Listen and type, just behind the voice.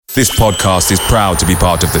This podcast is proud to be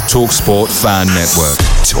part of the TalkSport Fan Network.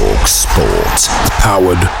 TalkSport.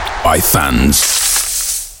 Powered by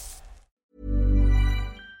fans.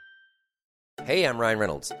 Hey, I'm Ryan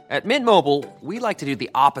Reynolds. At Mint Mobile, we like to do the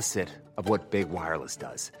opposite of what Big Wireless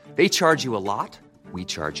does. They charge you a lot, we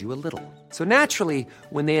charge you a little. So naturally,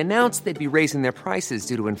 when they announced they'd be raising their prices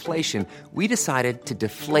due to inflation, we decided to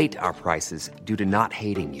deflate our prices due to not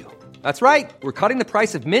hating you. That's right. We're cutting the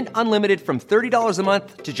price of Mint Unlimited from $30 a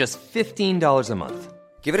month to just $15 a month.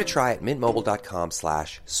 Give it a try at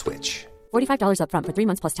mintmobile.com/switch. $45 up front for 3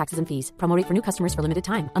 months plus taxes and fees. Promo rate for new customers for limited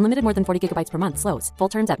time. Unlimited more than 40 gigabytes per month. Slows full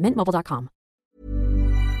terms at mintmobile.com.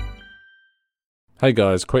 Hey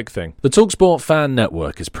guys, quick thing. The TalkSport Fan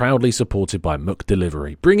Network is proudly supported by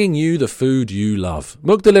McDelivery, bringing you the food you love.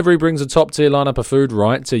 McDelivery brings a top-tier lineup of food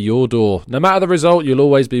right to your door. No matter the result, you'll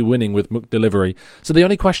always be winning with McDelivery. So the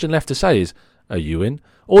only question left to say is, are you in?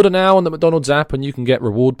 Order now on the McDonald's app and you can get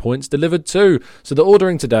reward points delivered too. So the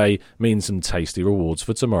ordering today means some tasty rewards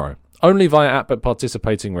for tomorrow. Only via app at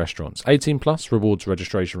participating restaurants. 18 plus, rewards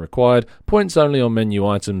registration required. Points only on menu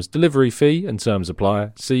items. Delivery fee and terms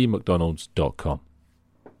apply. See mcdonalds.com.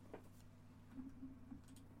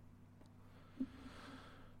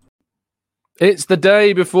 It's the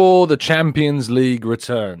day before the Champions League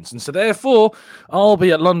returns, and so therefore I'll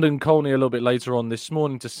be at London Colney a little bit later on this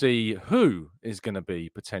morning to see who is going to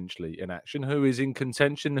be potentially in action, who is in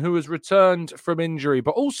contention, who has returned from injury,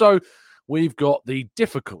 but also we've got the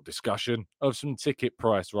difficult discussion of some ticket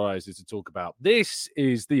price rises to talk about. This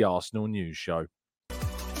is the Arsenal News Show.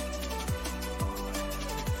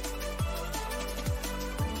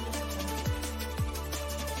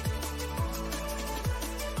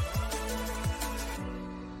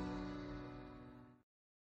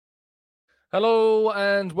 Hello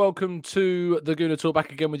and welcome to the Gooner Talk,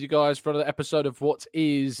 back again with you guys for another episode of what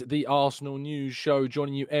is the Arsenal News Show,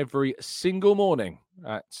 joining you every single morning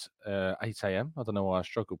at 8 a.m. I don't know why I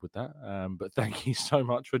struggled with that, but thank you so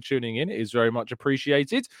much for tuning in. It is very much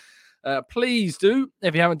appreciated. Please do,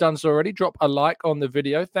 if you haven't done so already, drop a like on the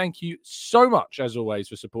video. Thank you so much, as always,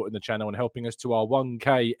 for supporting the channel and helping us to our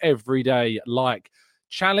 1K everyday like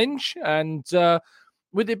challenge. And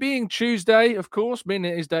with it being Tuesday, of course,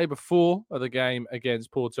 meaning it is day before the game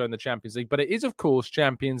against Porto in the Champions League, but it is, of course,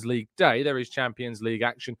 Champions League day. There is Champions League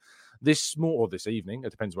action this morning or this evening.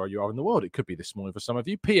 It depends where you are in the world. It could be this morning for some of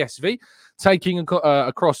you. PSV taking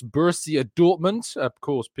across Borussia Dortmund. Of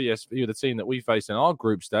course, PSV are the team that we face in our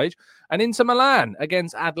group stage. And Inter Milan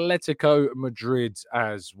against Atletico Madrid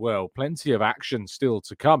as well. Plenty of action still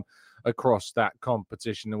to come across that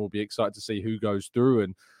competition, and we'll be excited to see who goes through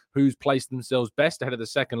and who's placed themselves best ahead of the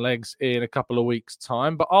second legs in a couple of weeks'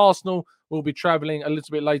 time. But Arsenal will be travelling a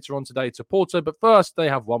little bit later on today to Porto. But first, they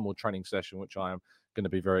have one more training session, which I am going to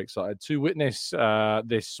be very excited to witness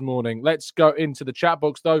this morning. Let's go into the chat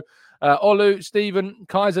box, though. Olu, Stephen,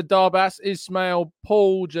 Kaiser Darbas, Ismail,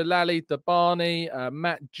 Paul, Jalali, Dabani,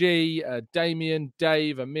 Matt G, Damien,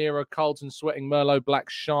 Dave, Amira, Carlton, Sweating, Merlot, Black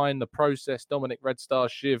Shine, The Process, Dominic, Red Star,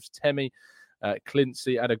 Shivs, Temi,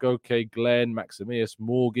 Clincy, Adagoke, Glenn, Maximius,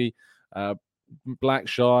 Morgie,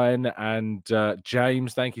 Blackshine, and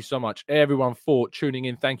James. Thank you so much, everyone, for tuning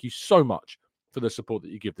in. Thank you so much for the support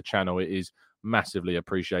that you give the channel. It is massively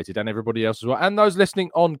appreciated, and everybody else as well. And those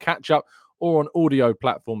listening on catch up or on audio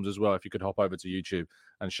platforms as well. If you could hop over to YouTube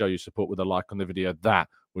and show your support with a like on the video, that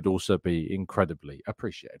would also be incredibly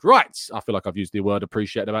appreciated. Right, I feel like I've used the word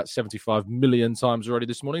appreciate about 75 million times already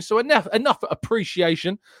this morning. So enough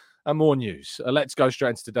appreciation. And more news. Let's go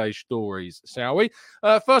straight into today's stories, shall we?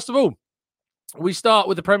 First of all, we start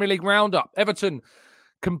with the Premier League roundup. Everton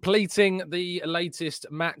completing the latest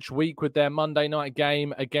match week with their Monday night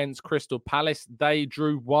game against Crystal Palace. They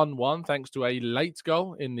drew 1-1 thanks to a late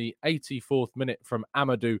goal in the 84th minute from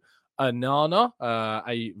Amadou Onana,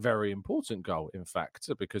 a very important goal, in fact,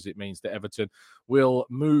 because it means that Everton will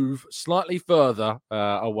move slightly further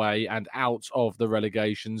away and out of the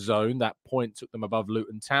relegation zone. That point took them above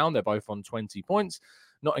Luton Town. They're both on 20 points.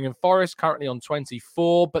 Nottingham Forest currently on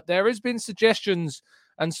 24, but there has been suggestions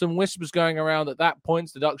and some whispers going around that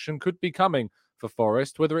points deduction could be coming for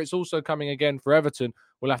Forest. Whether it's also coming again for Everton,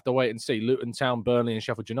 we'll have to wait and see. Luton Town, Burnley and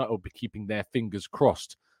Sheffield United will be keeping their fingers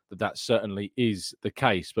crossed that certainly is the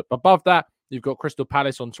case. But above that, you've got Crystal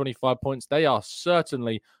Palace on 25 points. They are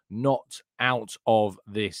certainly not out of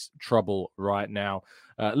this trouble right now.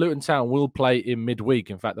 Luton Town will play in midweek.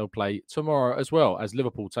 In fact, they'll play tomorrow as well as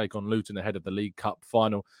Liverpool take on Luton ahead of the League Cup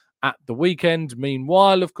final at the weekend.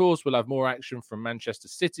 Meanwhile, of course, we'll have more action from Manchester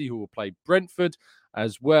City, who will play Brentford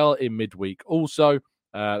as well in midweek also.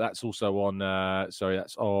 That's also on,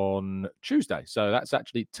 that's on Tuesday. So that's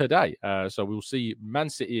actually today. So we'll see Man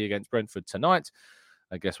City against Brentford tonight.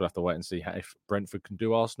 I guess we'll have to wait and see if Brentford can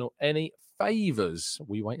do Arsenal any favours.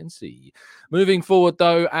 We wait and see. Moving forward,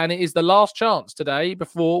 though, and it is the last chance today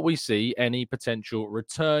before we see any potential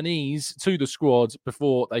returnees to the squad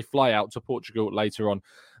before they fly out to Portugal later on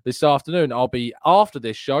this afternoon. I'll be, after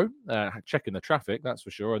this show, checking the traffic, that's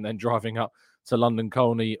for sure, and then driving up to London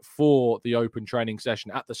Colney for the open training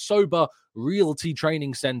session at the Sober Realty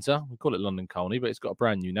Training Centre. We call it London Colney, but it's got a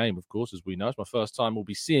brand new name, of course, as we know. It's my first time we'll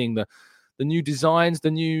be seeing the new designs, the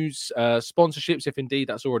new sponsorships, if indeed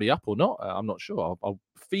that's already up or not. I'm not sure. I'll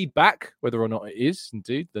feed back whether or not it is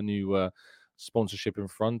indeed the new sponsorship in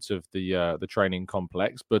front of the training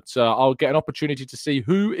complex. But I'll get an opportunity to see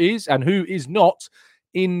who is and who is not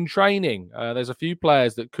in training. There's a few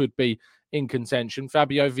players that could be in contention.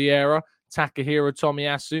 Fabio Vieira, Takehiro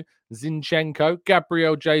Tomiyasu, Zinchenko,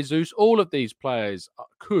 Gabriel Jesus. All of these players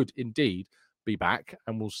could indeed be back,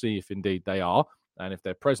 and we'll see if indeed they are. And if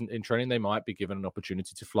they're present in training, they might be given an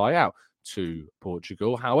opportunity to fly out to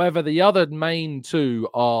Portugal. However, the other main two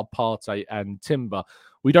are Partey and Timber.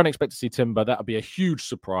 We don't expect to see Timber. That would be a huge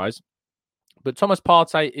surprise. But Thomas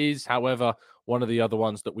Partey is, however, one of the other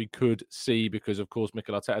ones that we could see because, of course,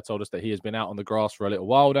 Mikel Arteta told us that he has been out on the grass for a little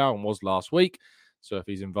while now and was last week. So if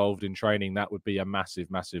he's involved in training, that would be a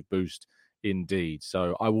massive, massive boost indeed.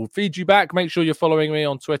 So I will feed you back. Make sure you're following me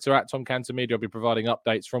on Twitter at Tom Cantor Media. I'll be providing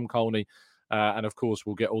updates from Colney. And, of course,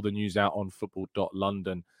 we'll get all the news out on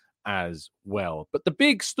football.london as well. But the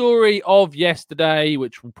big story of yesterday,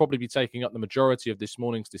 which will probably be taking up the majority of this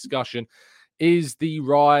morning's discussion, is the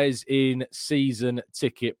rise in season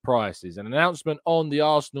ticket prices. An announcement on the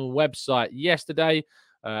Arsenal website yesterday,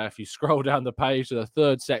 if you scroll down the page to the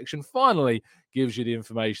third section, finally gives you the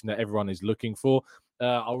information that everyone is looking for.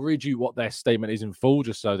 I'll read you what their statement is in full,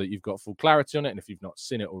 just so that you've got full clarity on it. And if you've not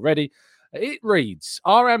seen it already, it reads,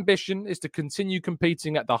 our ambition is to continue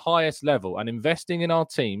competing at the highest level and investing in our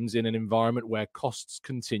teams in an environment where costs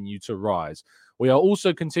continue to rise. We are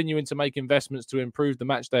also continuing to make investments to improve the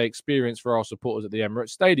matchday experience for our supporters at the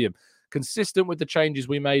Emirates Stadium. Consistent with the changes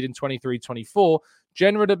we made in 23-24,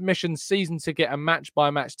 general admission season ticket and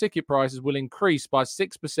match-by-match ticket prices will increase by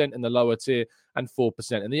 6% in the lower tier and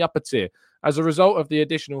 4% in the upper tier. As a result of the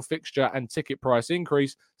additional fixture and ticket price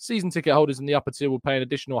increase, season ticket holders in the upper tier will pay an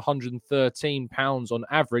additional £113 on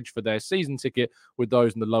average for their season ticket, with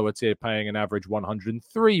those in the lower tier paying an average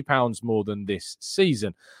 £103 more than this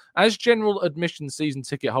season. As general admission season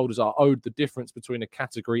ticket holders are owed the difference between a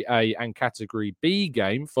Category A and Category B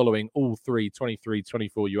game following all three 23-24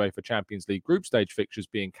 UEFA Champions League group stage fixtures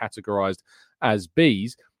being categorised as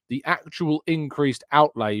Bs, the actual increased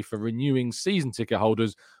outlay for renewing season ticket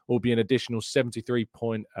holders will be an additional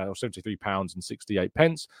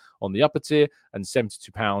 £73.68 on the upper tier and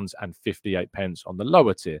 £72.58 on the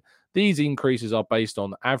lower tier. These increases are based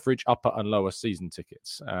on average upper and lower season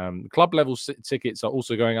tickets. Club level tickets are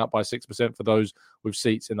also going up by 6% for those with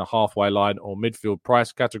seats in the halfway line or midfield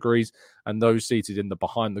price categories, and those seated in the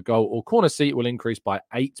behind the goal or corner seat will increase by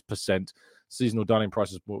 8%. Seasonal dining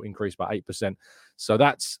prices will increase by 8%. So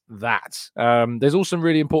that's that. There's also some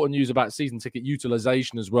really important news about season ticket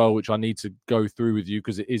utilization as well, which I need to go through with you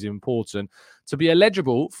because it is important. To be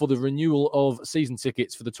eligible for the renewal of season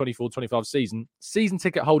tickets for the 24-25 season, season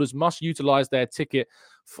ticket holders must utilize their ticket,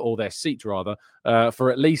 or their seat rather,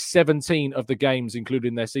 for at least 17 of the games included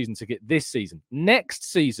in their season ticket this season.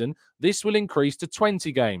 Next season, this will increase to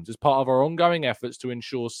 20 games as part of our ongoing efforts to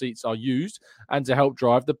ensure seats are used and to help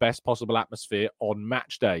drive the best possible atmosphere on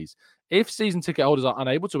match days. If season ticket holders are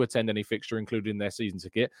unable to attend any fixture included in their season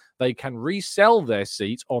ticket, they can resell their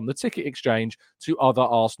seat on the ticket exchange to other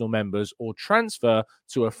Arsenal members or transfer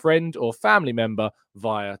to a friend or family member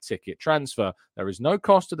via ticket transfer. There is no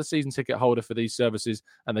cost to the season ticket holder for these services,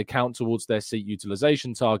 and they count towards their seat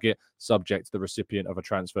utilization target, subject to the recipient of a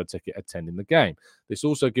transfer ticket attending the game. This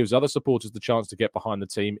also gives other supporters the chance to get behind the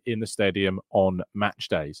team in the stadium on match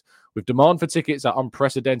days. With demand for tickets at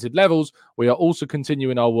unprecedented levels, we are also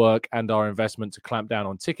continuing our work and our investment to clamp down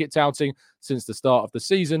on ticket touting. Since the start of the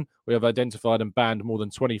season, we have identified and banned more than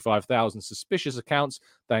 25,000 suspicious accounts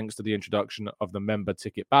thanks to the introduction of the member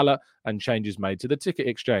ticket ballot and changes made to the ticket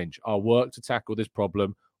exchange. Our work to tackle this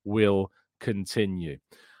problem will continue.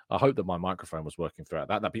 I hope that my microphone was working throughout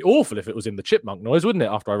that. That'd be awful if it was in the chipmunk noise, wouldn't it,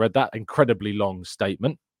 after I read that incredibly long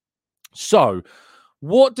statement? So,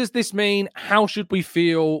 what does this mean? How should we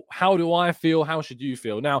feel? How do I feel? How should you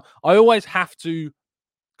feel? Now, I always have to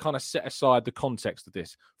kind of set aside the context of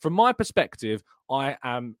this. From my perspective, I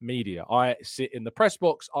am media. I sit in the press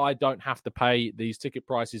box. I don't have to pay these ticket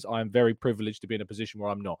prices. I am very privileged to be in a position where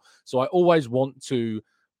I'm not. So I always want to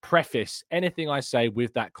preface anything I say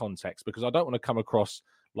with that context, because I don't want to come across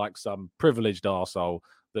like some privileged arsehole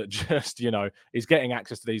that just, is getting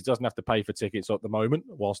access to these, doesn't have to pay for tickets at the moment,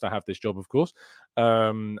 whilst I have this job, of course.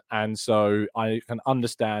 And so I can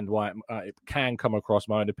understand why it can come across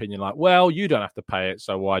my own opinion like, well, you don't have to pay it,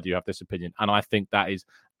 so why do you have this opinion? And I think that is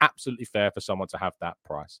absolutely fair for someone to have that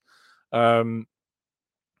price.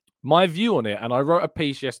 My view on it, and I wrote a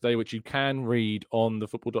piece yesterday, which you can read on the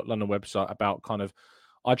football.london website, about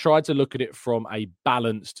I tried to look at it from a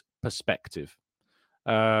balanced perspective.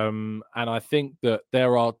 And I think that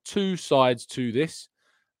there are two sides to this,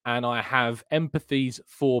 and I have empathies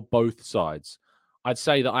for both sides. I'd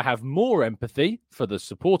say that I have more empathy for the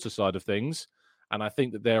supporter side of things, and I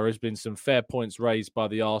think that there has been some fair points raised by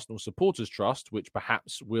the Arsenal Supporters Trust, which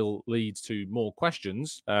perhaps will lead to more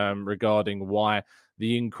questions regarding why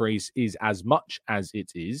the increase is as much as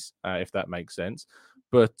it is, if that makes sense.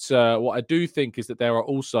 But what I do think is that there are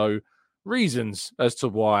also reasons as to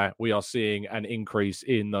why we are seeing an increase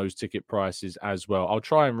in those ticket prices as well. I'll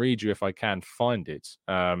try and read you, if I can find it,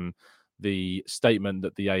 the statement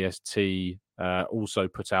that the AST also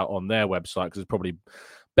put out on their website, because it's probably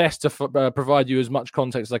best to provide you as much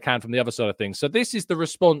context as I can from the other side of things. So this is the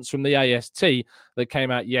response from the AST that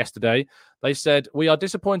came out yesterday. They said, "We are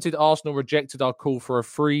disappointed Arsenal rejected our call for a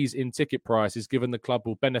freeze in ticket prices, given the club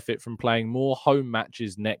will benefit from playing more home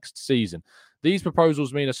matches next season. These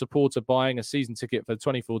proposals mean a supporter buying a season ticket for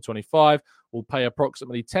 24-25 will pay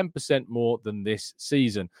approximately 10% more than this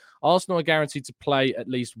season. Arsenal are guaranteed to play at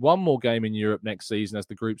least one more game in Europe next season as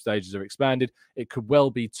the group stages are expanded. It could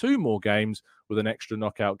well be two more games with an extra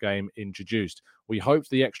knockout game introduced. We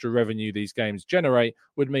hoped the extra revenue these games generate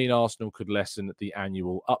would mean Arsenal could lessen the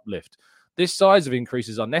annual uplift. This size of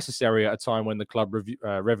increases are necessary at a time when the club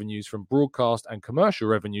revenues from broadcast and commercial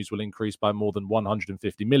revenues will increase by more than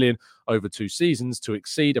 150 million over 2 seasons to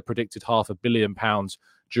exceed a predicted £500 million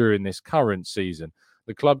during this current season.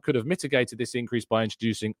 The club could have mitigated this increase by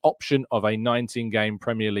introducing option of a 19-game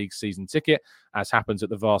Premier League season ticket, as happens at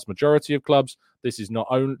the vast majority of clubs. This not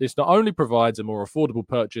only provides a more affordable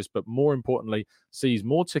purchase, but more importantly, sees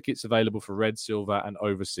more tickets available for red, silver, and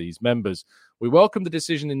overseas members. We welcome the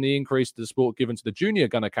decision in the increase to the sport given to the junior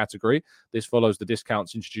gunner category. This follows the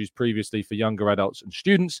discounts introduced previously for younger adults and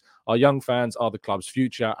students. Our young fans are the club's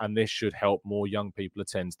future, and this should help more young people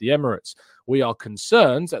attend the Emirates. We are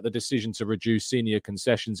concerned at the decision to reduce senior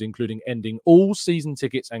concessions, including ending all season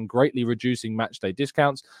tickets and greatly reducing matchday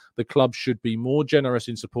discounts. The club should be more generous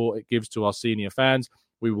in support it gives to our senior fans.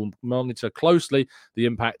 We will monitor closely the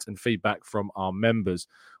impact and feedback from our members.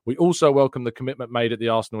 We also welcome the commitment made at the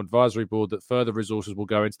Arsenal Advisory Board that further resources will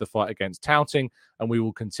go into the fight against touting, and we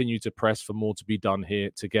will continue to press for more to be done here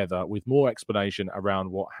together, with more explanation around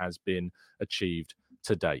what has been achieved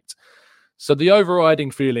to date. So the overriding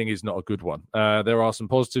feeling is not a good one. There are some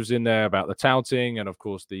positives in there about the touting and, of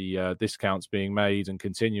course, the discounts being made and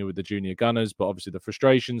continue with the junior gunners. But obviously the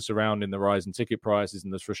frustration surrounding the rise in ticket prices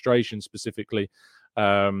and the frustration specifically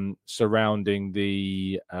surrounding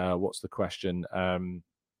the, what's the question?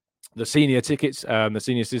 The senior tickets, the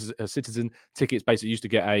senior citizen tickets basically used to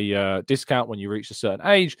get a discount when you reach a certain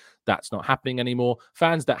age. That's not happening anymore.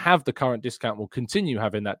 Fans that have the current discount will continue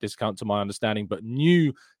having that discount, to my understanding, but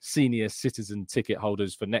new senior citizen ticket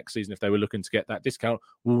holders for next season, if they were looking to get that discount,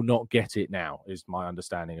 will not get it now, is my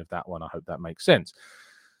understanding of that one. I hope that makes sense.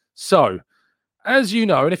 So, as you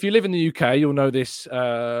know, and if you live in the UK, you'll know this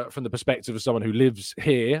from the perspective of someone who lives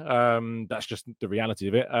here. That's just the reality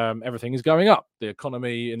of it. Everything is going up. The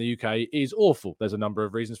economy in the UK is awful. There's a number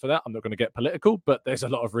of reasons for that. I'm not going to get political, but there's a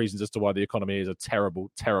lot of reasons as to why the economy is a terrible,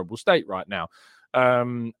 terrible state right now.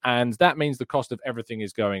 And that means the cost of everything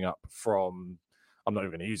is going up from... I'm not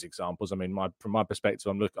even going to use examples. I mean, from my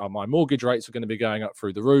perspective, my mortgage rates are going to be going up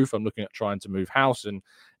through the roof. I'm looking at trying to move house, and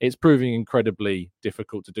it's proving incredibly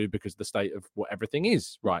difficult to do because of the state of what everything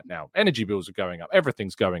is right now. Energy bills are going up.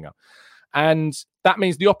 Everything's going up. And that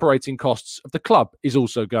means the operating costs of the club is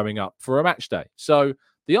also going up for a match day. So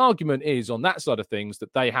the argument is on that side of things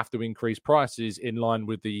that they have to increase prices in line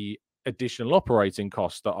with the additional operating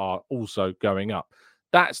costs that are also going up.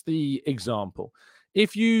 That's the example.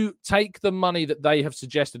 If you take the money that they have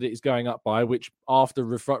suggested it is going up by, which after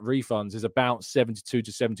refunds is about £72 to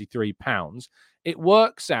 £73, it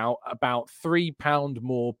works out about £3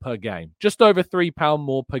 more per game. Just over £3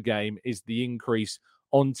 more per game is the increase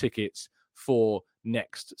on tickets for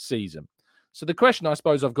next season. So the question I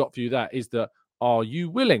suppose I've got for you that is that, are you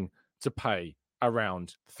willing to pay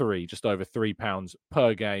around just over £3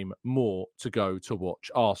 per game more to go to watch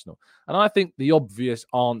Arsenal. And I think the obvious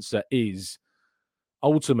answer is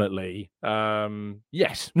ultimately,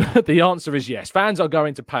 yes. The answer is yes. Fans are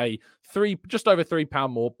going to pay just over £3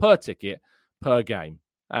 more per ticket per game.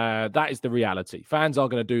 That is the reality. Fans are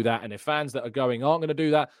going to do that. And if fans that are going aren't going to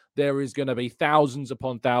do that, there is going to be thousands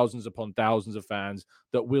upon thousands upon thousands of fans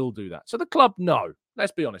that will do that. So the club know,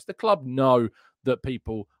 let's be honest, the club know that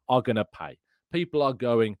people are going to pay. People are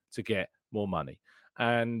going to get more money.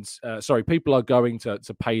 And, people are going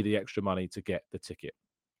to pay the extra money to get the ticket.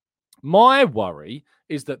 My worry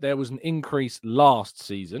is that there was an increase last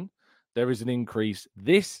season. There is an increase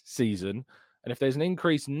this season. And if there's an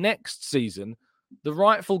increase next season, the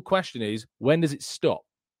rightful question is, when does it stop?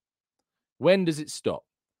 When does it stop?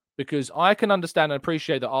 Because I can understand and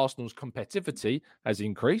appreciate that Arsenal's competitivity has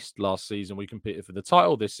increased. Last season, we competed for the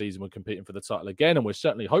title. This season, we're competing for the title again. And we're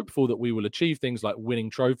certainly hopeful that we will achieve things like winning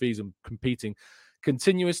trophies and competing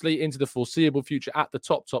continuously into the foreseeable future at the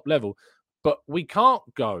top level. But we can't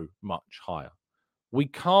go much higher. We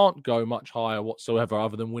can't go much higher whatsoever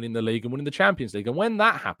other than winning the league and winning the Champions League. And when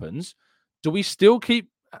that happens, do we still keep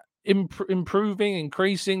improving,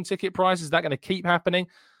 increasing ticket prices? Is that going to keep happening?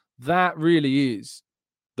 That really is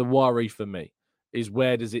the worry for me, is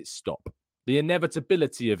where does it stop? The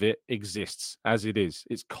inevitability of it exists as it is.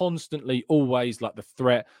 It's constantly always like the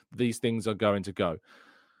threat these things are going to go.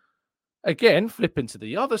 Again, flipping to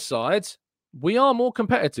the other side, we are more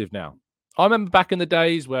competitive now. I remember back in the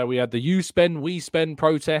days where we had the you spend, we spend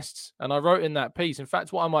protests, and I wrote in that piece. In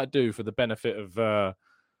fact, what I might do for the benefit of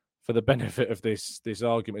this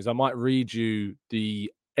argument is I might read you the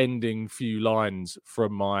ending few lines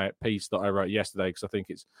from my piece that I wrote yesterday, because I think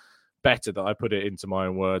it's better that I put it into my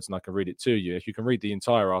own words and I can read it to you. If you can read the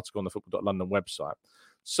entire article on the football.london website.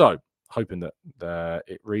 So, hoping that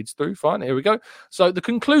it reads through fine. Here we go. So the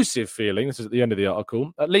conclusive feeling, this is at the end of the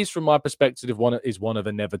article, at least from my perspective, is one of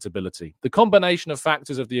inevitability. The combination of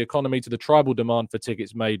factors of the economy to the tribal demand for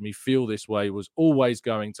tickets made me feel this way was always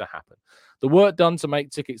going to happen. The work done to make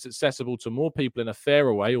tickets accessible to more people in a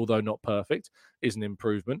fairer way, although not perfect, is an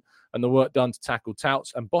improvement. And the work done to tackle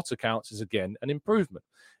touts and bot accounts is again an improvement.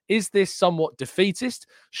 Is this somewhat defeatist?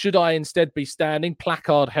 Should I instead be standing,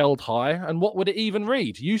 placard held high? And what would it even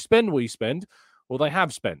read? You spend, we spend. Well, they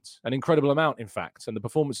have spent an incredible amount, in fact, and the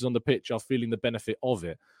performances on the pitch are feeling the benefit of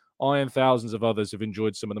it. I and thousands of others have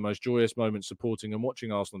enjoyed some of the most joyous moments supporting and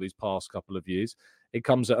watching Arsenal these past couple of years. It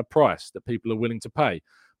comes at a price that people are willing to pay.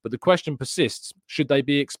 But the question persists, should they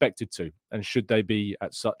be expected to? And should they be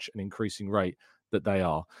at such an increasing rate that they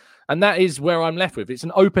are? And that is where I'm left with. It's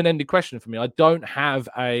an open-ended question for me. I don't have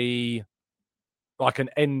an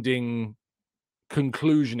ending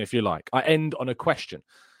conclusion, if you like. I end on a question.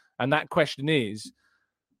 And that question is,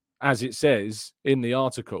 as it says in the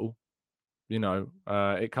article,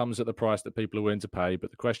 it comes at the price that people are willing to pay,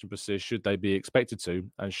 but the question persists, should they be expected to,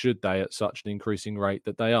 and should they at such an increasing rate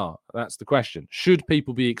that they are? That's the question. Should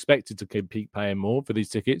people be expected to keep paying more for these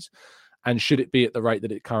tickets? And should it be at the rate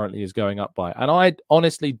that it currently is going up by? And I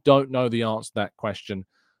honestly don't know the answer to that question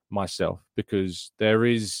myself, because there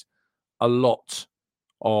is a lot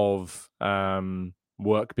of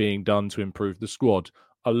work being done to improve the squad.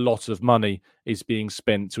 A lot of money is being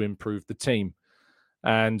spent to improve the team.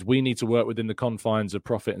 And we need to work within the confines of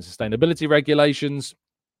profit and sustainability regulations,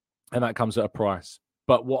 and that comes at a price.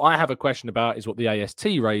 But what I have a question about is what the AST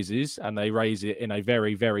raises, and they raise it in a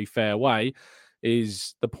very, very fair way,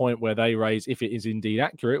 is the point where they raise, if it is indeed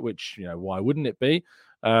accurate, which, why wouldn't it be?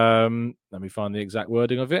 Let me find the exact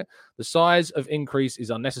wording of it. The size of increase is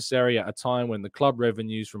unnecessary at a time when the club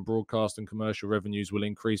revenues from broadcast and commercial revenues will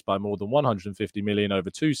increase by more than 150 million over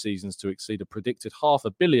 2 seasons to exceed a predicted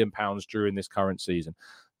 £500 million during this current season.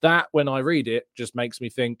 That, when I read it, just makes me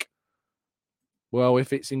think, well,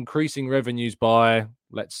 if it's increasing revenues by,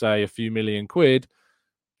 let's say, a few million quid,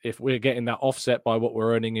 if we're getting that offset by what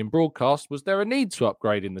we're earning in broadcast, was there a need to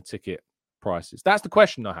upgrade in the ticket prices? That's the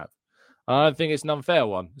question I have. I don't think it's an unfair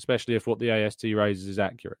one, especially if what the AST raises is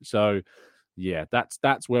accurate. So, yeah,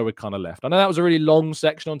 that's where we're kind of left. I know that was a really long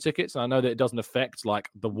section on tickets, and I know that it doesn't affect like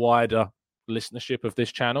the wider listenership of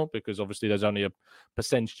this channel, because obviously there's only a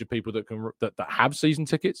percentage of people that have season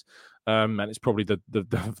tickets, and it's probably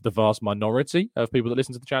the vast minority of people that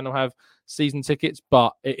listen to the channel have season tickets.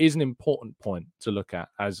 But it is an important point to look at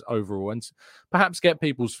as overall, and perhaps get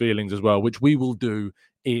people's feelings as well, which we will do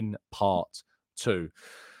in part 2.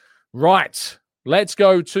 Right, let's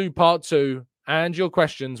go to part 2 and your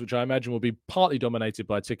questions, which I imagine will be partly dominated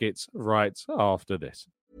by tickets, right after this.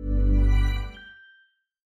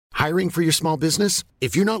 Hiring for your small business?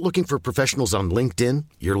 If you're not looking for professionals on LinkedIn,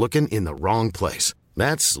 you're looking in the wrong place.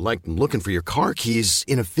 That's like looking for your car keys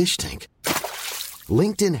in a fish tank.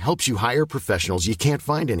 LinkedIn helps you hire professionals you can't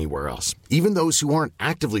find anywhere else, even those who aren't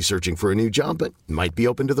actively searching for a new job but might be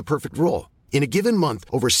open to the perfect role. In a given month,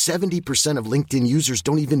 over 70% of LinkedIn users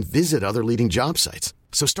don't even visit other leading job sites.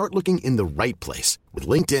 So start looking in the right place. With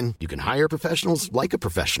LinkedIn, you can hire professionals like a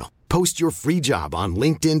professional. Post your free job on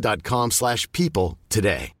linkedin.com/people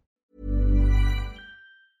today.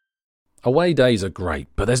 Away days are great,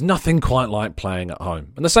 but there's nothing quite like playing at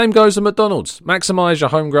home. And the same goes for McDonald's. Maximise your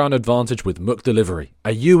home ground advantage with McDelivery.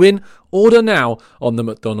 Are you in? Order now on the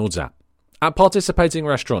McDonald's app. At participating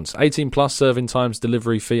restaurants, 18 plus serving times,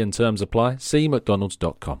 delivery fee and terms apply. See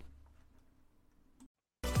mcdonalds.com.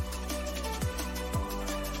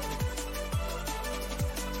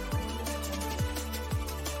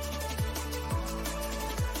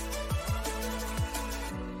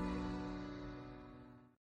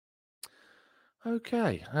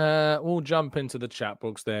 Okay, we'll jump into the chat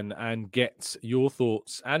box then and get your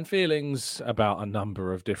thoughts and feelings about a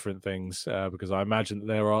number of different things, because I imagine that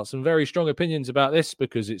there are some very strong opinions about this,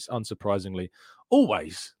 because it's unsurprisingly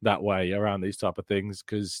always that way around these type of things,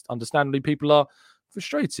 because understandably people are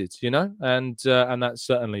frustrated, and that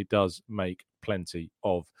certainly does make plenty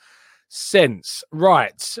of sense.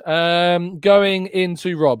 Right. Going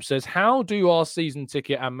into Rob says, how do our season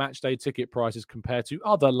ticket and match day ticket prices compare to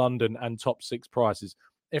other London and top six prices?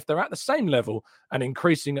 If they're at the same level and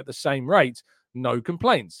increasing at the same rate, no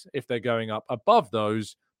complaints. If they're going up above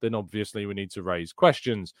those, then obviously we need to raise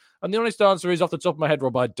questions. And the honest answer is, off the top of my head,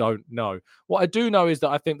 Rob, I don't know. What I do know is that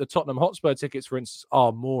I think the Tottenham Hotspur tickets, for instance,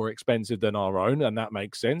 are more expensive than our own, and that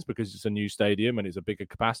makes sense because it's a new stadium and it's a bigger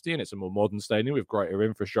capacity and it's a more modern stadium with greater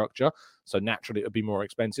infrastructure. So naturally, it would be more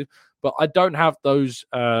expensive. But I don't have those.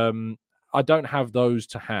 I don't have those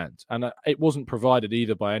to hand, and it wasn't provided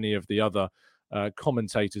either by any of the other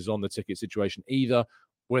commentators on the ticket situation either.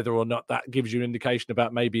 Whether or not that gives you an indication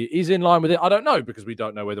about maybe it is in line with it, I don't know, because we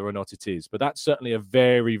don't know whether or not it is. But that's certainly a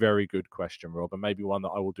very, very good question, Rob, and maybe one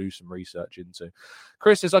that I will do some research into.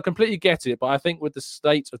 Chris says, I completely get it, but I think with the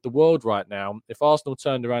state of the world right now, if Arsenal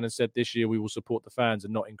turned around and said this year we will support the fans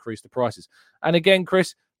and not increase the prices. And again,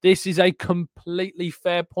 Chris, this is a completely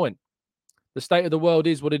fair point. The state of the world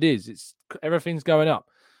is what it is. Everything's going up.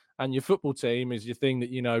 And your football team is your thing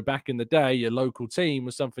that, back in the day, your local team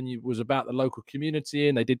was something was about the local community,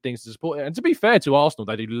 and they did things to support it. And to be fair to Arsenal,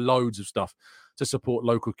 they do loads of stuff to support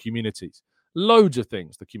local communities. Loads of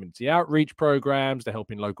things. The community outreach programs, they're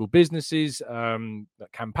helping local businesses, the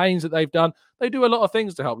campaigns that they've done. They do a lot of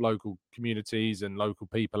things to help local communities and local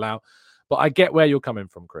people out. But I get where you're coming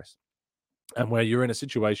from, Chris. And where you're in a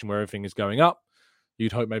situation where everything is going up,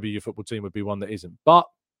 you'd hope maybe your football team would be one that isn't. But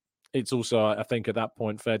it's also, I think, at that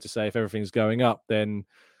point, fair to say if everything's going up, then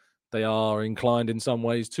they are inclined in some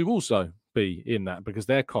ways to also be in that, because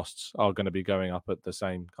their costs are going to be going up at the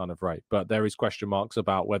same kind of rate. But there is question marks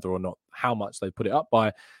about whether or not how much they put it up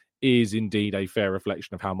by is indeed a fair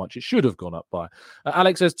reflection of how much it should have gone up by.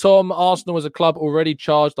 Alex says, Tom, Arsenal as a club already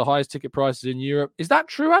charged the highest ticket prices in Europe. Is that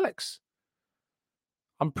true, Alex?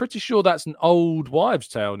 I'm pretty sure that's an old wives'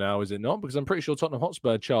 tale now, is it not? Because I'm pretty sure Tottenham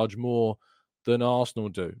Hotspur charge more than Arsenal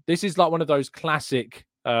do. This is like one of those classic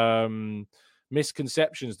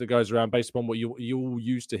misconceptions that goes around based upon what you all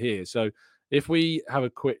used to hear. So if we have a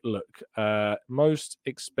quick look, most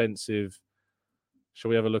expensive, shall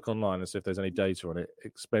we have a look online and see if there's any data on it?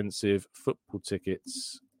 Expensive football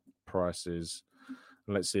tickets, prices.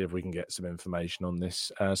 Let's see if we can get some information on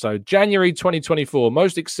this. So January 2024,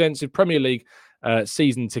 most expensive Premier League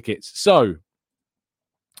season tickets. So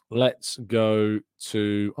let's go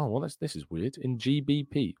to, this is weird. In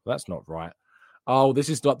GBP. That's not right. Oh, this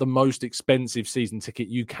is like the most expensive season ticket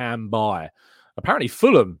you can buy. Apparently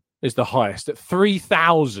Fulham is the highest at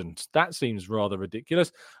 3,000. That seems rather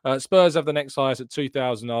ridiculous. Spurs have the next highest at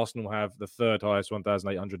 2,000. Arsenal have the third highest,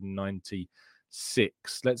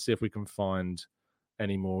 1,896. Let's see if we can find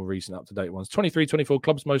any more recent up-to-date ones. 23-24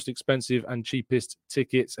 clubs most expensive and cheapest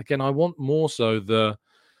tickets. Again, I want more so the...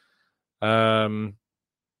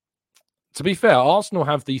 to be fair, Arsenal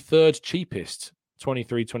have the third cheapest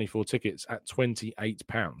 23-24 tickets at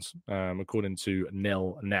 £28, according to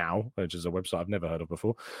Nil Now, which is a website I've never heard of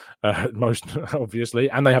before, most obviously.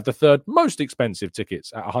 And they have the third most expensive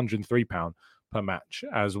tickets at £103 per match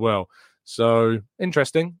as well. So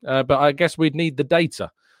interesting, but I guess we'd need the data.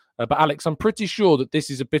 But Alex, I'm pretty sure that this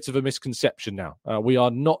is a bit of a misconception now. We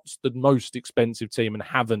are not the most expensive team and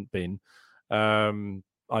haven't been.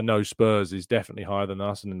 I know Spurs is definitely higher than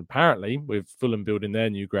us, and apparently with Fulham building their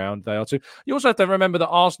new ground, they are too. You also have to remember that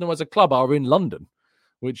Arsenal as a club are in London,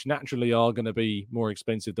 which naturally are going to be more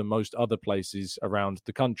expensive than most other places around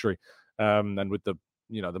the country. And with the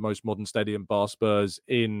most modern stadium, bar, Spurs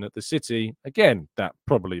in the city, again, that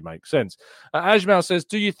probably makes sense. Ajmal says,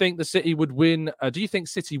 do you think City would win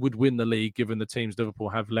the league given the teams Liverpool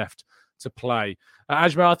have left to play?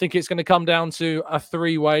 Ajmal, I think it's going to come down to a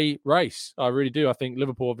three-way race. I really do. I think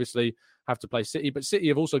Liverpool obviously have to play City, but City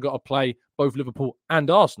have also got to play both Liverpool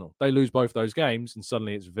and Arsenal. They lose both those games, and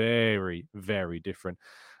suddenly it's very, very different.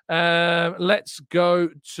 Let's go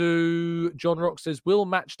to John Rock says, will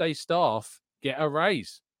matchday staff get a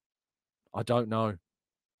raise? I don't know.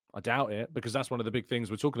 I doubt it, because that's one of the big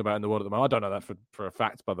things we're talking about in the world at the moment. I don't know that for a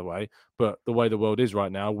fact, by the way, but the way the world is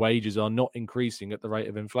right now, wages are not increasing at the rate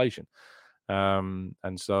of inflation. And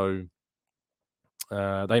so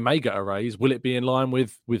they may get a raise. Will it be in line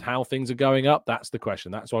with how things are going up? That's the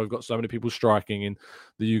question. That's why we've got so many people striking in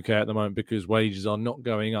the UK at the moment, because wages are not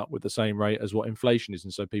going up with the same rate as what inflation is.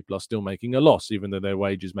 And so people are still making a loss, even though their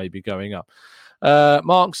wages may be going up.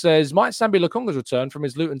 Mark says, might Sambi Lokonga's return from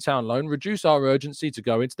his Luton Town loan reduce our urgency to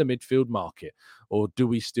go into the midfield market? Or do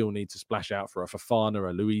we still need to splash out for a Fofana,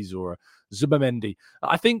 a Luiz, or a Zubamendi?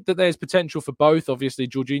 I think that there's potential for both. Obviously,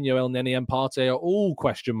 Jorginho, El Neni and Partey are all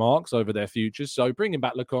question marks over their futures. So bringing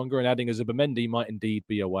back Lokonga and adding a Zubamendi might indeed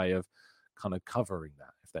be a way of kind of covering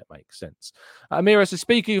that, if that makes sense. Amira says,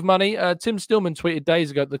 speaking of money, Tim Stillman tweeted days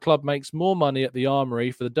ago that the club makes more money at the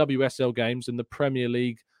Armoury for the WSL games than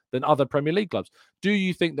other Premier League clubs. Do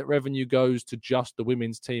you think that revenue goes to just the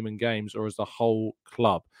women's team and games, or as the whole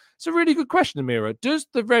club? It's a really good question, Amira. Does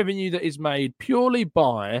the revenue that is made purely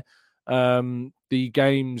by the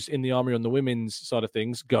games in the Armoury on the women's side of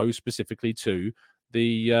things go specifically to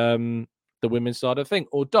the women's side of thing,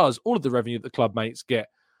 or does all of the revenue that the club makes get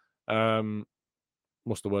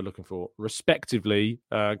what's the word looking for? Respectively,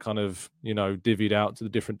 divvied out to the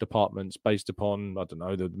different departments based upon, I don't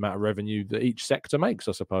know, the amount of revenue that each sector makes,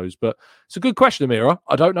 I suppose. But it's a good question, Amira.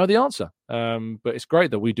 I don't know the answer. But it's great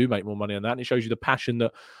that we do make more money on that. And it shows you the passion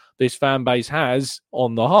that this fan base has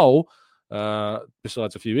on the whole,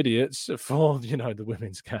 besides a few idiots, for, the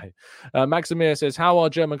women's game. Maximir says, how are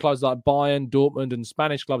German clubs like Bayern, Dortmund and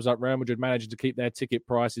Spanish clubs like Real Madrid managing to keep their ticket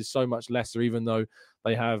prices so much lesser, even though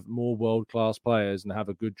they have more world-class players and have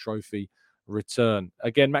a good trophy return?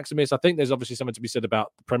 Again, Maximus, I think there's obviously something to be said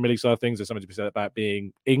about the Premier League side of things. There's something to be said about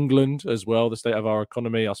being England as well, the state of our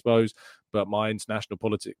economy, I suppose. But my international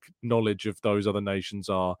politic knowledge of those other nations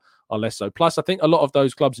are less so. Plus, I think a lot of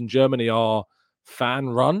those clubs in Germany are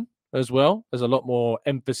fan-run as well. There's a lot more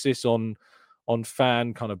emphasis on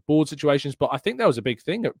fan kind of board situations. But I think there was a big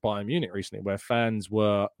thing at Bayern Munich recently where fans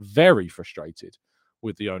were very frustrated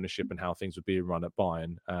with the ownership and how things were being run at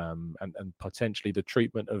Bayern, and potentially the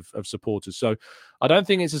treatment of supporters. So I don't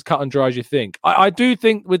think it's as cut and dry as you think. I do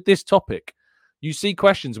think with this topic, you see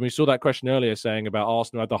questions, and we saw that question earlier saying about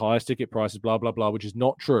Arsenal had the highest ticket prices, blah, blah, blah, which is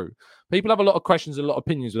not true. People have a lot of questions and a lot of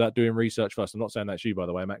opinions without doing research first. I'm not saying that's you, by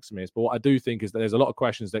the way, Maximus, but what I do think is that there's a lot of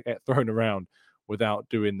questions that get thrown around without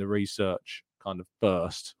doing the research kind of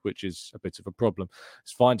first, which is a bit of a problem.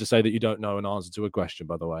 It's fine to say that you don't know an answer to a question,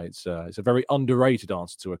 by the way. It's a very underrated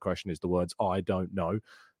answer to a question is the words I don't know.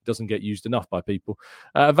 It doesn't get used enough by people.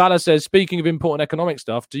 Vala says, speaking of important economic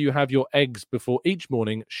stuff, do you have your eggs before each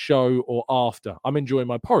morning show or after? I'm enjoying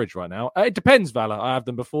my porridge right now. It depends, Vala. I have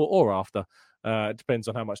them before or after. It depends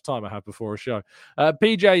on how much time I have before a show.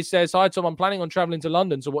 PJ says, hi, Tom. I'm planning on traveling to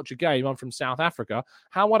London to watch a game. I'm from South Africa.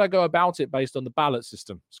 How would I go about it based on the ballot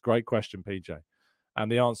system? It's a great question, PJ.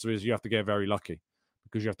 And the answer is you have to get very lucky,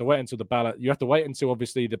 because you have to wait until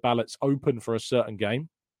obviously the ballot's open for a certain game.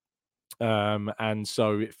 And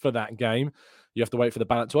so for that game, you have to wait for the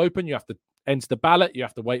ballot to open. You have to enter the ballot. You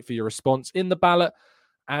have to wait for your response in the ballot.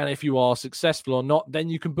 And if you are successful or not, then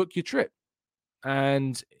you can book your trip.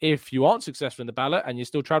 And if you aren't successful in the ballot and you're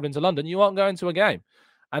still traveling to London, you aren't going to a game.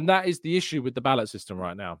 And that is the issue with the ballot system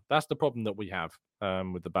right now. That's the problem that we have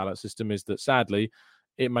with the ballot system, is that sadly,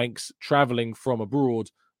 it makes traveling from abroad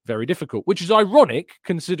very difficult, which is ironic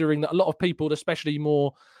considering that a lot of people, especially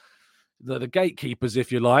more the gatekeepers,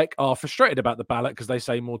 if you like, are frustrated about the ballot because they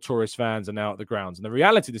say more tourist fans are now at the grounds. And the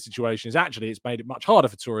reality of the situation is actually it's made it much harder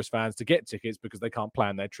for tourist fans to get tickets because they can't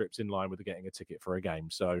plan their trips in line with getting a ticket for a game.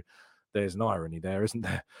 So there's an irony there, isn't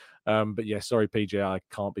there? But yeah, sorry, PJ, I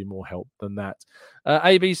can't be more help than that.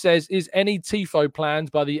 AB says, is any TIFO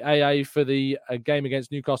planned by the AA for the game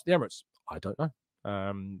against Newcastle the Emirates? I don't know.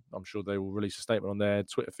 I'm sure they will release a statement on their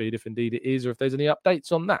Twitter feed if indeed it is, or if there's any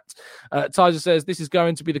updates on that. Tizer says this is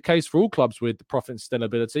going to be the case for all clubs with profit and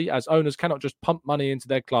sustainability, as owners cannot just pump money into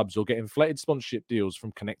their clubs or get inflated sponsorship deals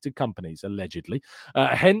from connected companies, allegedly.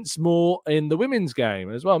 Hence more in the women's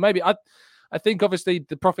game as well. Maybe I think obviously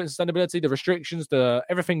the profit and sustainability, the restrictions, the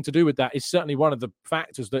everything to do with that is certainly one of the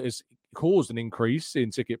factors that has caused an increase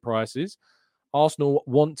in ticket prices. Arsenal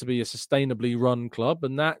want to be a sustainably run club,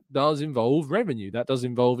 and that does involve revenue. That does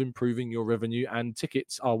involve improving your revenue, and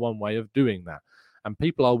tickets are one way of doing that. And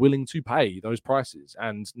people are willing to pay those prices,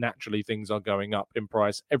 and naturally things are going up in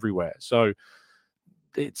price everywhere. So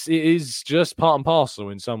it is just part and parcel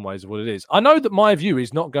in some ways of what it is. I know that my view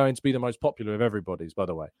is not going to be the most popular of everybody's, by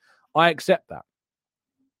the way. I accept that.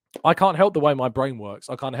 I can't help the way my brain works.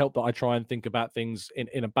 I can't help that I try and think about things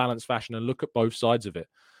in a balanced fashion and look at both sides of it.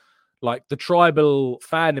 Like the tribal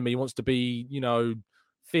fan in me wants to be,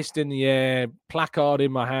 fist in the air, placard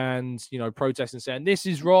in my hand, protesting, saying this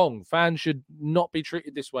is wrong. Fans should not be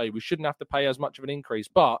treated this way. We shouldn't have to pay as much of an increase.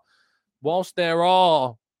 But whilst there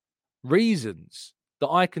are reasons that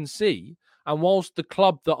I can see, and whilst the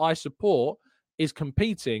club that I support is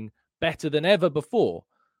competing better than ever before,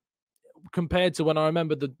 compared to when I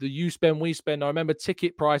remember the you spend, we spend, I remember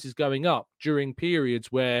ticket prices going up during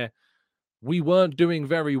periods where we weren't doing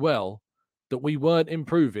very well, that we weren't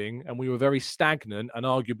improving, and we were very stagnant and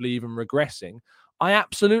arguably even regressing. I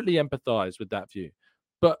absolutely empathize with that view.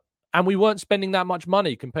 And we weren't spending that much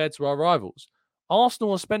money compared to our rivals.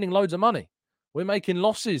 Arsenal are spending loads of money. We're making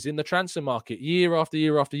losses in the transfer market year after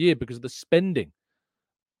year after year because of the spending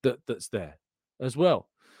that's there as well.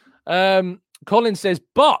 Colin says,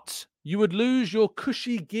 but you would lose your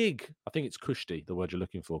cushy gig. I think it's cushy, the word you're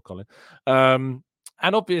looking for, Colin.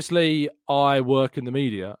 And obviously, I work in the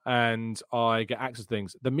media and I get access to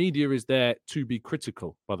things. The media is there to be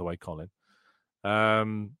critical, by the way, Colin.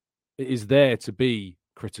 It is there to be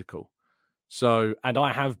critical. So, and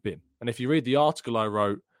I have been. And if you read the article I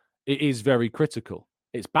wrote, it is very critical.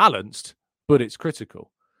 It's balanced, but it's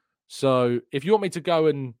critical. So if you want me to go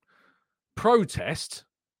and protest,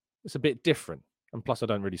 it's a bit different. And plus, I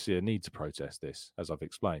don't really see a need to protest this, as I've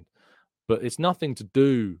explained. But it's nothing to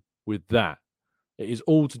do with that. It is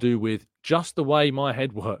all to do with just the way my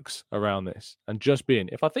head works around this and just being,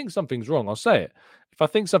 if I think something's wrong, I'll say it. If I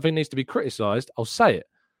think something needs to be criticized, I'll say it.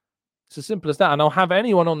 It's as simple as that. And I'll have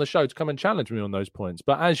anyone on the show to come and challenge me on those points.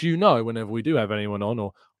 But as you know, whenever we do have anyone on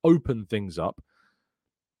or open things up,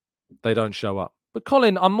 they don't show up. But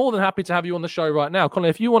Colin, I'm more than happy to have you on the show right now. Colin,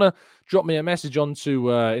 if you want to drop me a message onto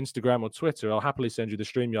Instagram or Twitter, I'll happily send you the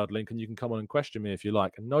StreamYard link and you can come on and question me if you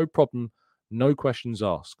like. And no problem, no questions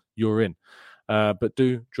asked. You're in. But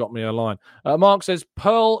do drop me a line. Mark says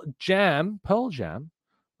Pearl Jam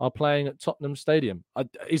are playing at Tottenham Stadium.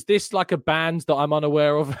 Is this like a band that I'm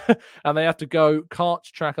unaware of? And they have to go cart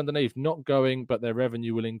track underneath, not going, but their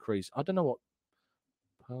revenue will increase. I don't know what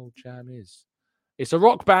Pearl Jam is. It's a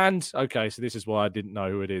rock band. Okay, so this is why I didn't know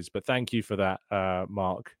who it is. But thank you for that,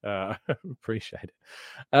 Mark. Appreciate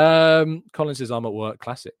it. Colin says, I'm at work.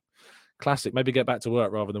 Classic. Maybe get back to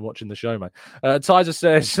work rather than watching the show, mate. Tizer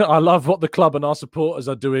says, I love what the club and our supporters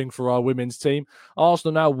are doing for our women's team.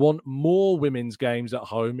 Arsenal now want more women's games at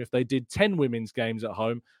home. If they did 10 women's games at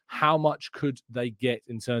home, how much could they get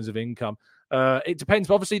in terms of income? It depends.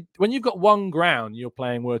 But obviously, when you've got one ground, you're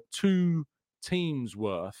playing worth two teams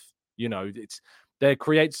worth. There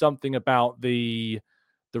creates something about the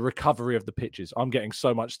recovery of the pitches. I'm getting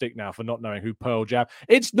so much stick now for not knowing who Pearl Jam.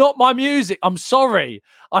 It's not my music. I'm sorry.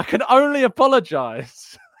 I can only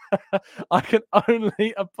apologize. I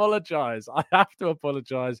have to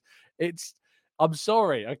apologize. I'm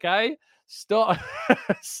sorry, okay? Stop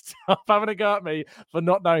having a go at me for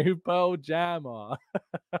not knowing who Pearl Jam are.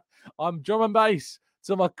 I'm drum and bass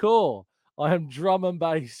to my core. I am drum and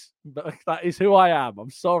bass. That is who I am.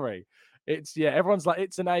 I'm sorry. Everyone's like,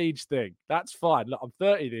 it's an age thing. That's fine. Look, I'm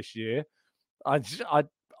 30 this year. I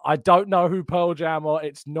don't know who Pearl Jam are.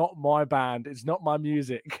 It's not my band. It's not my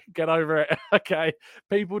music. Get over it. Okay.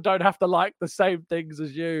 People don't have to like the same things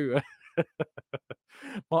as you.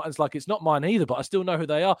 Martin's like, it's not mine either, but I still know who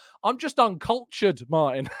they are. I'm just uncultured,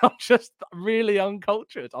 Martin. I'm just really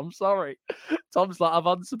uncultured. I'm sorry. Tom's like, I've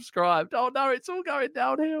unsubscribed. Oh no, it's all going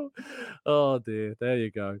downhill. Oh dear. There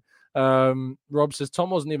you go. Rob says Tom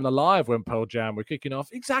wasn't even alive when Pearl Jam were kicking off.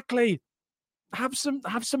 Exactly. Have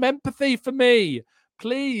some empathy for me,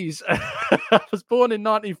 please. I was born in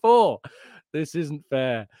 94. This isn't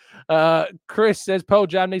fair. Chris says Pearl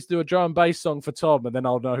Jam needs to do a drum and bass song for Tom, and then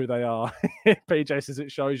I'll know who they are. PJ says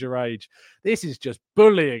it shows your age. This is just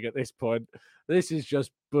bullying at this point. This is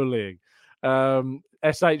just bullying.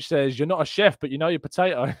 SH says you're not a chef, but you know your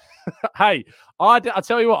potato. Hey, I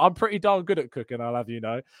tell you what, I'm pretty darn good at cooking, I'll have you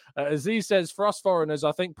know. Aziz says for us foreigners,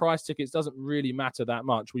 I think price tickets doesn't really matter that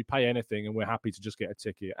much. We pay anything and we're happy to just get a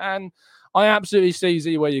ticket. And I absolutely see,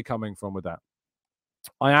 Z, where you're coming from with that.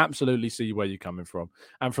 I absolutely see where you're coming from.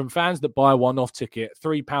 And from fans that buy a one-off ticket,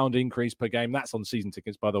 £3 increase per game, that's on season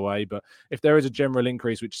tickets, by the way. But if there is a general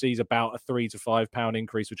increase, which sees about a £3 to £5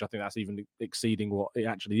 increase, which I think that's even exceeding what it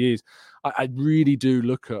actually is, I really do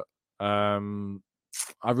look at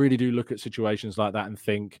situations like that and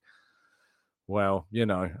think, well,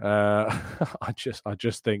 I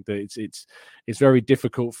just think that it's very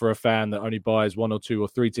difficult for a fan that only buys 1 or 2 or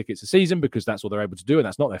 3 tickets a season, because that's what they're able to do, and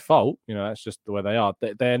that's not their fault. That's just the way they are.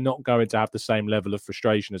 They're not going to have the same level of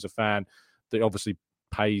frustration as a fan that obviously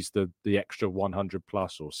pays the extra 100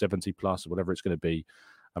 plus or 70 plus or whatever it's going to be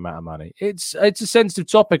amount of money. It's a sensitive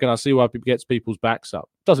topic, and I see why it gets people's backs up.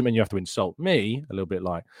 Doesn't mean you have to insult me, a little bit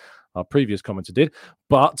like our previous commenter did,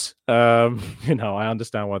 but I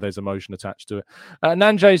understand why there's emotion attached to it.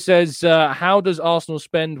 Nanjay says, how does Arsenal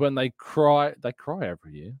spend when they cry? They cry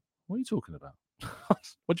every year. What are you talking about?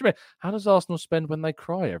 What do you mean? How does Arsenal spend when they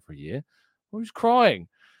cry every year? Who's crying?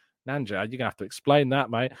 Nanjay, you're gonna have to explain that,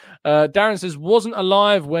 mate. Darren says, wasn't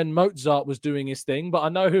alive when Mozart was doing his thing, but I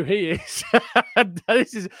know who he is.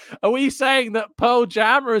 Are we saying that Pearl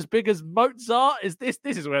Jam are as big as Mozart? This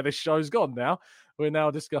is where this show's gone now. We're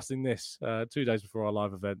now discussing this 2 days before our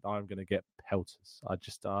live event. I'm going to get pelters. I'm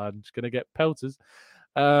just going to get pelters.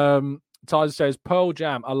 Tyzer says, Pearl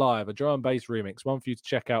Jam Alive, a drum and bass remix. One for you to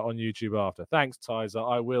check out on YouTube after. Thanks, Tyzer.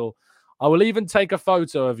 I will even take a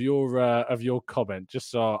photo of your comment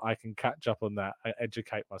just so I can catch up on that and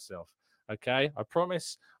educate myself. Okay? I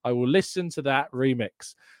promise I will listen to that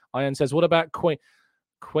remix. Ian says, what about Queen?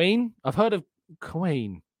 Queen? I've heard of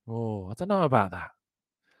Queen. Oh, I don't know about that.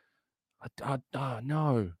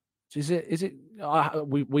 No. Is it?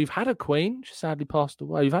 We've had a queen. She sadly passed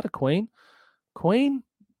away. You've had a queen. Queen?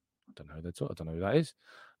 I don't know who that is.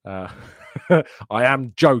 I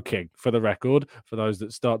am joking, for the record, for those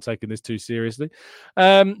that start taking this too seriously.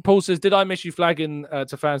 Paul says, did I miss you flagging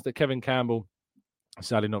to fans that Kevin Campbell,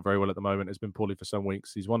 sadly not very well at the moment, has been poorly for some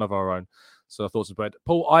weeks? He's one of our own. So I thought it's bad.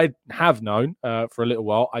 Paul, I have known for a little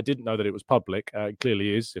while. I didn't know that it was public. It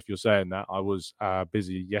clearly is, if you're saying that. I was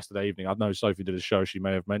busy yesterday evening. I know Sophie did a show. She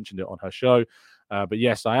may have mentioned it on her show. But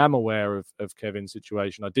yes, I am aware of Kevin's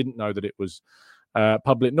situation. I didn't know that it was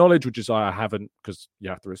public knowledge, which is why I haven't, because you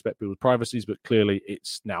have to respect people's privacies, but clearly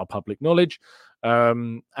it's now public knowledge.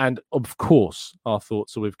 And of course, our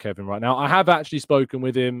thoughts are with Kevin right now. I have actually spoken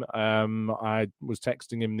with him. I was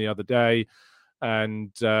texting him the other day,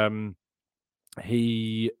 and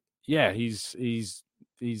he's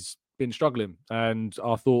been struggling, and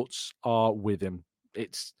our thoughts are with him.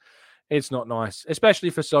 It's not nice, especially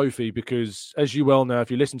for Sophie, because as you well know,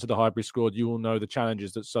 if you listen to the Hybrid Squad, you will know the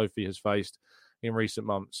challenges that Sophie has faced in recent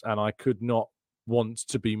months, and I could not want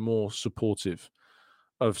to be more supportive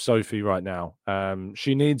of Sophie right now.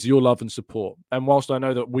 She needs your love and support, and whilst I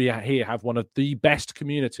know that we here have one of the best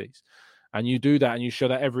communities, and you do that and you show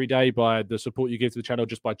that every day by the support you give to the channel,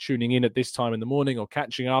 just by tuning in at this time in the morning or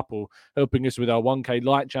catching up or helping us with our 1K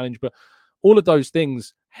light challenge, but all of those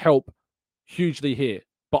things help hugely here.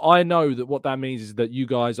 But I know that what that means is that you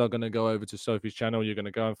guys are going to go over to Sophie's channel. You're going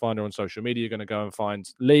to go and find her on social media. You're going to go and find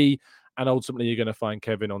Lee. And ultimately, you're going to find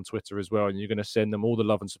Kevin on Twitter as well. And you're going to send them all the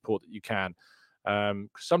love and support that you can.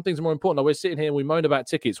 Some things are more important. Now, we're sitting here, we moan about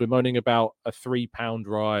tickets. We're moaning about a £3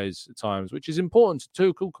 rise at times, which is important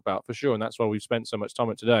to talk about for sure. And that's why we've spent so much time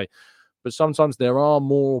on it today. But sometimes there are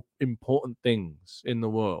more important things in the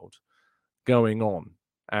world going on,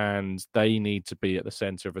 and they need to be at the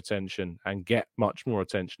center of attention and get much more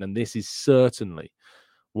attention. And this is certainly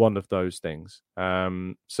one of those things.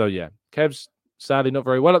 So yeah, Kev's sadly not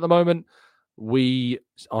very well at the moment. We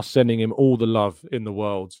are sending him all the love in the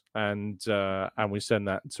world, and we send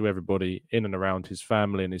that to everybody in and around his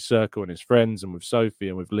family and his circle and his friends, and with Sophie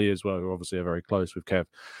and with Lee as well, who obviously are very close with Kev.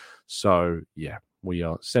 So yeah, we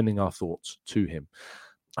are sending our thoughts to him.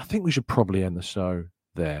 I think we should probably end the show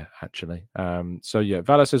there, actually. So yeah,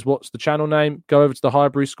 Vala says, what's the channel name? Go over to the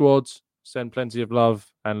Highbury Squads, send plenty of love,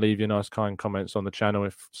 and leave your nice kind comments on the channel.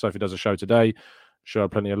 If Sophie does a show today, show her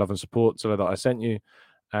plenty of love and support, so that I sent you.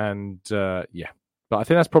 And yeah, but I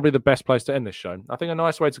think that's probably the best place to end this show. I think a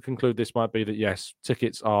nice way to conclude this might be that yes,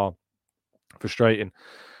 tickets are frustrating,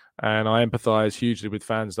 and I empathise hugely with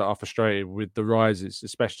fans that are frustrated with the rises,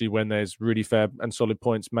 especially when there's really fair and solid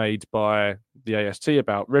points made by the AST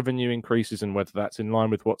about revenue increases and whether that's in line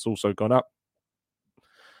with what's also gone up.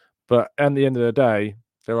 But at the end of the day,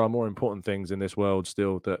 there are more important things in this world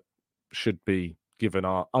still that should be given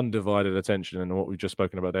our undivided attention, and what we've just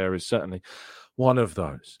spoken about there is certainly one of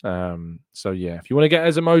those. So yeah, if you want to get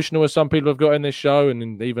as emotional as some people have got in this show,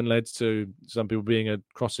 and even led to some people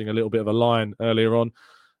crossing a little bit of a line earlier on,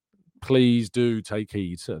 please do take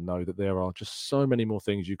heed and know that there are just so many more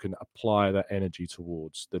things you can apply that energy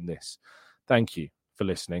towards than this. Thank you for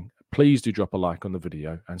listening. Please do drop a like on the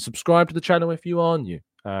video and subscribe to the channel if you are new,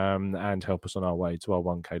 and help us on our way to our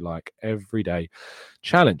 1K like every day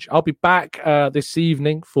challenge. I'll be back this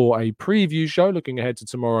evening for a preview show looking ahead to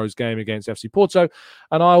tomorrow's game against FC Porto,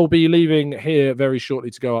 and I will be leaving here very shortly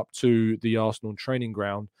to go up to the Arsenal training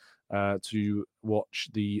ground to watch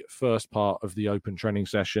the first part of the open training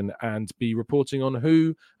session and be reporting on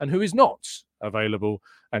who and who is not available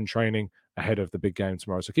and training ahead of the big game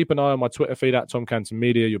tomorrow. So keep an eye on my Twitter feed at Tom Canton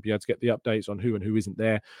Media. You'll be able to get the updates on who and who isn't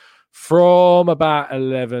there from about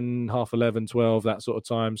 11, half 11, 12, that sort of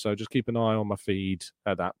time. So just keep an eye on my feed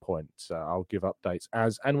at that point. I'll give updates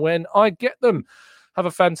as and when I get them. Have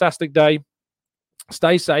a fantastic day.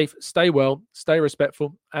 Stay safe, stay well, stay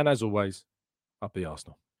respectful, and as always, up the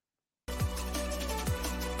Arsenal.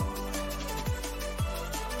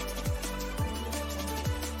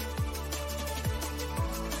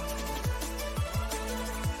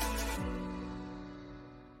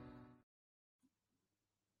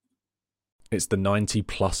 It's the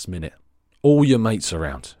 90-plus minute. All your mates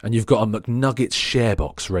around, and you've got a McNuggets share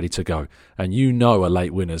box ready to go, and you know a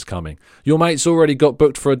late winner's coming. Your mate's already got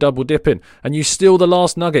booked for a double dipping, and you steal the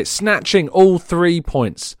last nugget, snatching all 3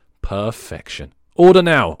 points. Perfection. Order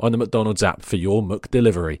now on the McDonald's app for your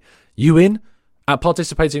McDelivery. You in? At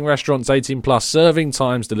participating restaurants, 18 plus, serving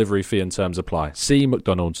times, delivery fee and terms apply. See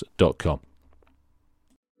mcdonalds.com.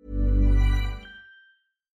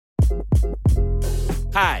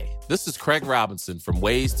 Hi, this is Craig Robinson from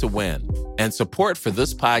Ways to Win, and support for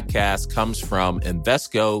this podcast comes from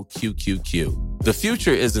Invesco QQQ. The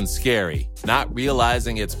future isn't scary. Not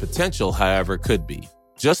realizing its potential, however, could be.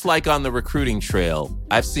 Just like on the recruiting trail,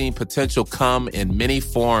 I've seen potential come in many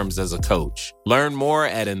forms as a coach. Learn more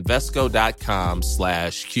at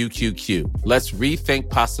Invesco.com/QQQ. Let's rethink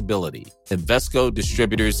possibility. Invesco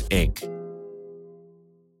Distributors, Inc.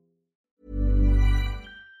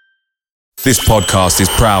 This podcast is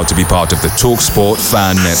proud to be part of the TalkSport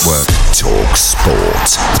Fan Network.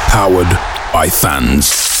 TalkSport. Powered by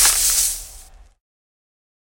fans.